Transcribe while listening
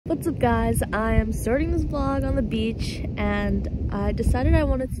What's up guys, I am starting this vlog on the beach and I decided I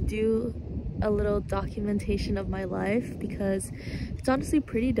wanted to do a little documentation of my life because it's honestly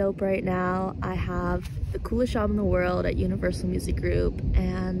pretty dope right now. I have the coolest job in the world at Universal Music Group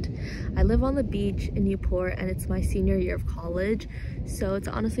and I live on the beach in Newport and it's my senior year of college, so it's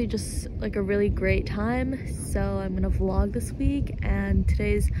honestly just like a really great time. So I'm gonna vlog this week and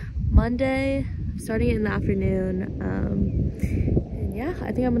today's Monday, starting in the afternoon. And yeah,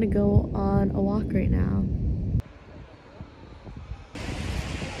 I think I'm gonna go on a walk right now.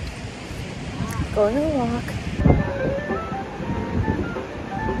 Going on a walk.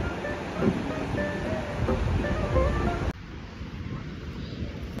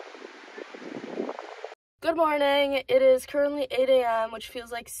 Good morning. It is currently 8 a.m. which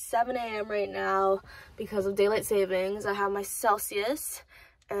feels like 7 a.m. right now because of daylight savings. I have my Celsius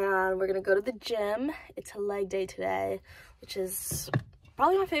and we're gonna go to the gym. It's a leg day today, which is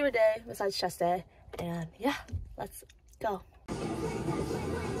probably my favorite day besides chest day. And yeah, let's go.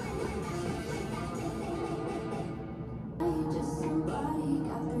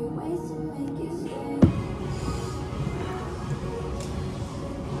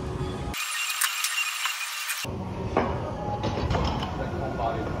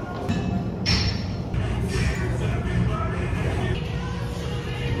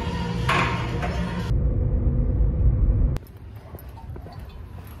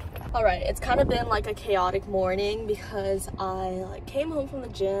 All right, it's kind of been like a chaotic morning because I came home from the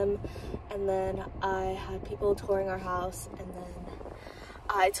gym and then I had people touring our house and then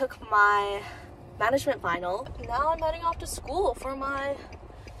I took my management final. Now I'm heading off to school for my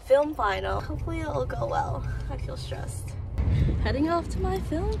film final. Hopefully it'll go well. I feel stressed. Heading off to my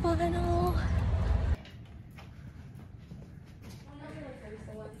film final.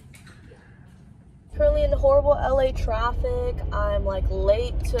 Currently in horrible LA traffic. I'm like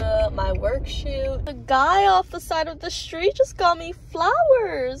late to my work shoot. The guy off the side of the street just got me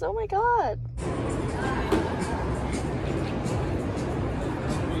flowers. Oh my god.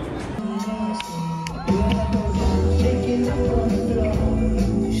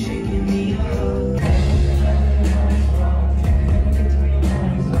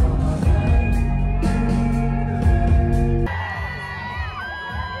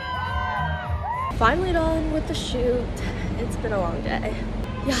 Finally done with the shoot. It's been a long day.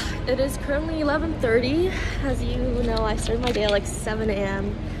 Yeah, it is currently 11:30. As you know, I started my day at like 7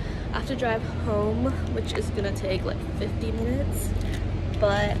 a.m. I have to drive home, which is gonna take like 50 minutes.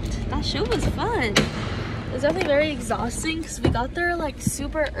 But that shoot was fun. It was definitely very exhausting because we got there like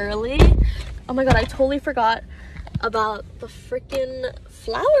super early. Oh my god, I totally forgot about the freaking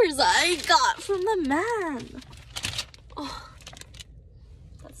flowers I got from the man. Oh.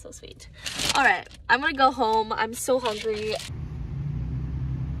 So sweet. All right, I'm gonna go home. I'm so hungry.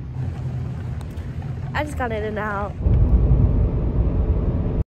 I just got in and out.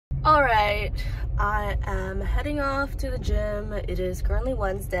 All right, I am heading off to the gym. It is currently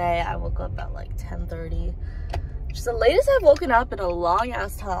Wednesday. I woke up at like 10:30, which is the latest I've woken up in a long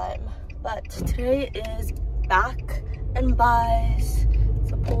ass time. But today is back and buys.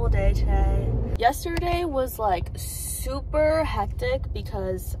 It's a pool day today. Yesterday was like super hectic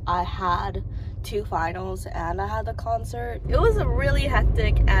because I had 2 finals and I had the concert. It was really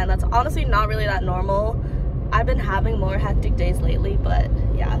hectic and that's honestly not really that normal. I've been having more hectic days lately, but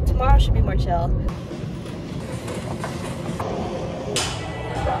yeah, tomorrow should be more chill.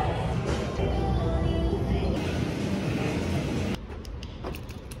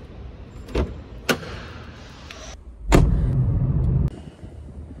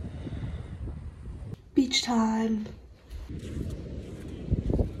 Beach time.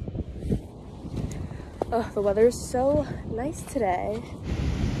 Oh, the weather is so nice today.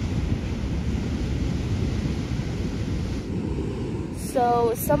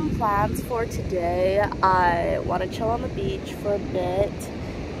 So some plans for today. I want to chill on the beach for a bit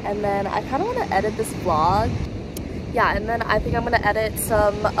and then I kind of want to edit this vlog. Yeah, and then I think I'm going to edit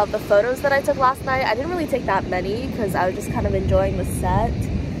some of the photos that I took last night. I didn't really take that many because I was just kind of enjoying the set.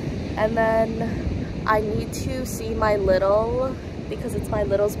 And then I need to see my little because it's my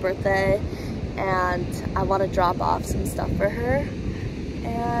little's birthday and I want to drop off some stuff for her.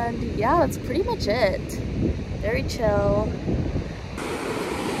 And yeah, that's pretty much it. Very chill.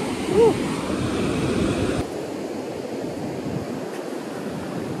 Woo.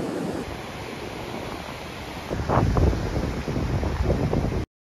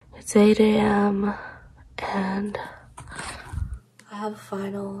 It's 8 a.m. and I have a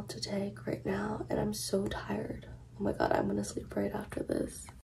final to take right now and I'm so tired. Oh my god, I'm gonna sleep right after this.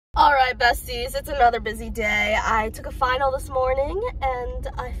 All right, besties, it's another busy day. I took a final this morning and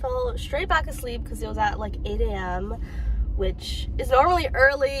I fell straight back asleep because it was at like 8 a.m., which is normally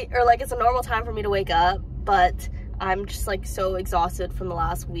early, or like it's a normal time for me to wake up, but I'm just like so exhausted from the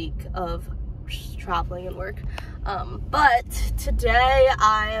last week of traveling and work. But today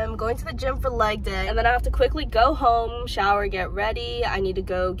I am going to the gym for leg day, and then I have to quickly go home, shower, get ready. I need to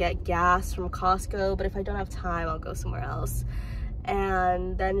go get gas from Costco, but if I don't have time, I'll go somewhere else.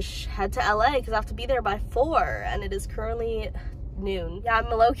 And then head to LA because I have to be there by 4, and it is currently noon. Yeah, I'm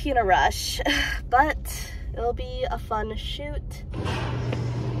low-key in a rush, but it'll be a fun shoot.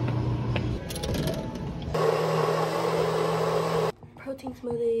 Protein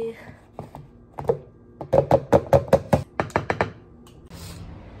smoothie.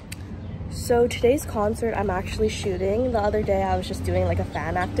 So today's concert I'm actually shooting. The other day I was just doing like a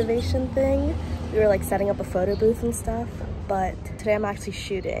fan activation thing. We were like setting up a photo booth and stuff, but today I'm actually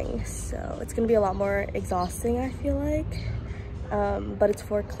shooting. So it's gonna be a lot more exhausting, I feel like. But it's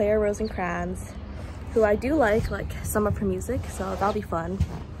for Claire Rosencrantz, who I do like some of her music, so that'll be fun.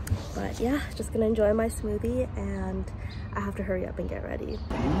 But yeah, just gonna enjoy my smoothie, and I have to hurry up and get ready.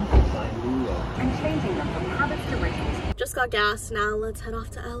 And changing them from habits to rituals. Just got gas, now let's head off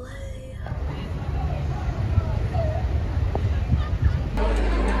to LA.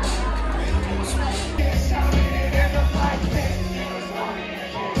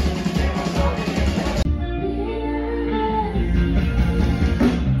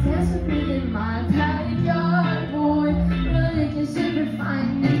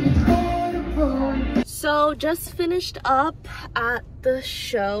 So just finished up at the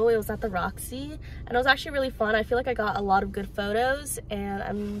show. It was at the Roxy and it was actually really fun. I feel like I got a lot of good photos and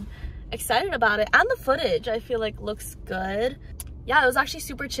I'm excited about it, and the footage I feel like looks good. Yeah, it was actually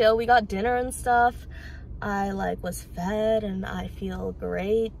super chill. We got dinner and stuff. I was fed and I feel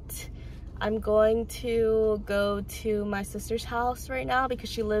great. I'm going to go to my sister's house right now because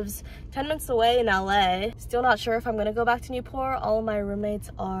she lives 10 minutes away in LA. Still not sure if I'm gonna go back to Newport. All of my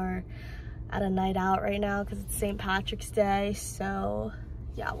roommates are at a night out right now because it's St. Patrick's Day, so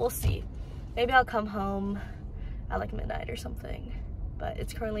yeah, we'll see. Maybe I'll come home at like midnight or something, but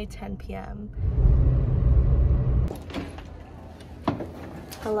it's currently 10 p.m.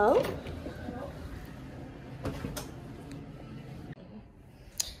 Hello?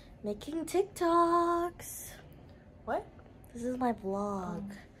 Making TikToks. What? This is my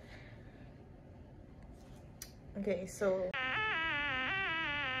vlog. Okay, so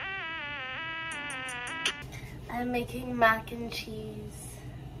I'm making mac and cheese.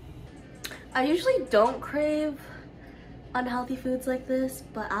 I usually don't crave unhealthy foods like this,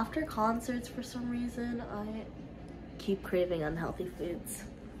 but after concerts for some reason I keep craving unhealthy foods.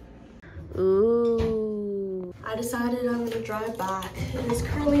 Ooh. I decided I'm gonna drive back. It is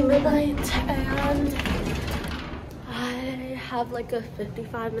currently midnight and I have like a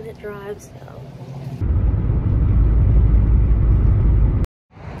 55-minute drive, so.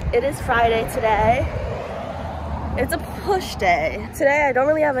 It is Friday today. It's a push day. Today I don't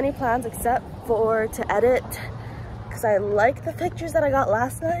really have any plans except for to edit because I like the pictures that I got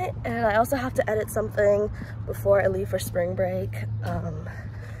last night, and I also have to edit something before I leave for spring break,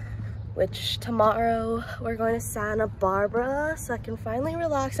 which tomorrow we're going to Santa Barbara, so I can finally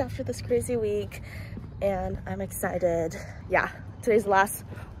relax after this crazy week, and I'm excited. Yeah, today's the last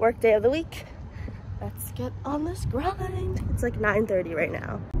work day of the week. Let's get on this grind. It's like 9:30 right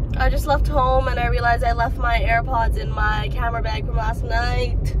now. I just left home and I realized I left my AirPods in my camera bag from last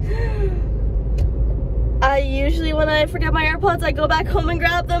night. I usually, when I forget my AirPods, I go back home and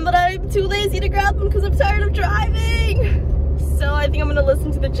grab them, but I'm too lazy to grab them because I'm tired of driving. So I think I'm gonna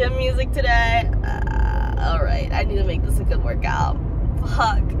listen to the gym music today. All right, I need to make this a good workout.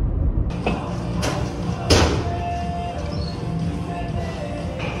 Fuck.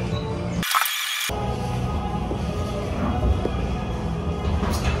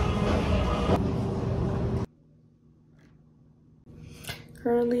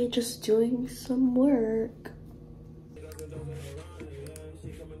 Currently just doing some work.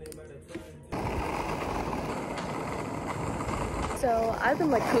 So I've been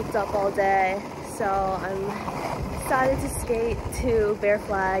like cooped up all day, so I'm decided to skate to Bear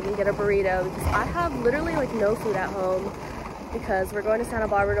Flag and get a burrito because I have literally like no food at home because we're going to Santa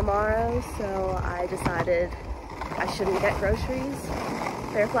Barbara tomorrow, so I decided I shouldn't get groceries.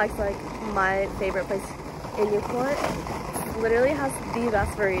 Bear Flag's like my favorite place in Newport. Literally has the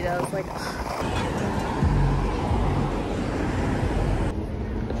best burritos. Like,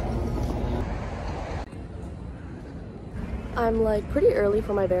 I'm like pretty early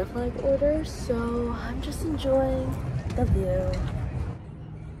for my Bear Flag order, so I'm just enjoying the view.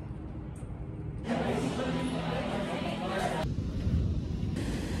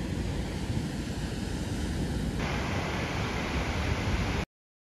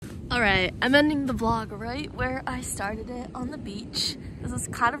 Alright, I'm ending the vlog right where I started it, on the beach. This is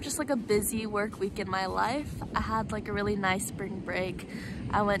kind of just like a busy work week in my life. I had like a really nice spring break.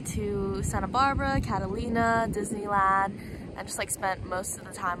 I went to Santa Barbara, Catalina, Disneyland, and just like spent most of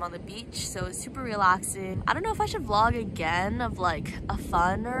the time on the beach, so it's super relaxing. I don't know if I should vlog again of like a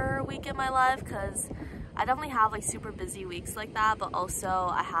funner week in my life, because I definitely have like super busy weeks like that, but also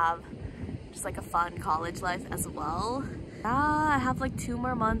I have just like a fun college life as well. I have like 2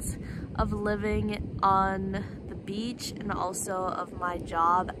 more months of living on the beach and also of my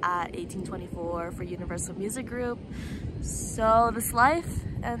job at 1824 for Universal Music Group. So this life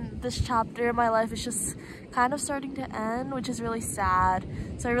and this chapter in my life is just kind of starting to end, which is really sad.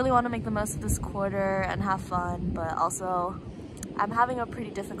 So I really want to make the most of this quarter and have fun, but also I'm having a pretty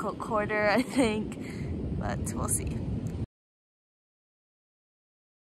difficult quarter, I think, but we'll see.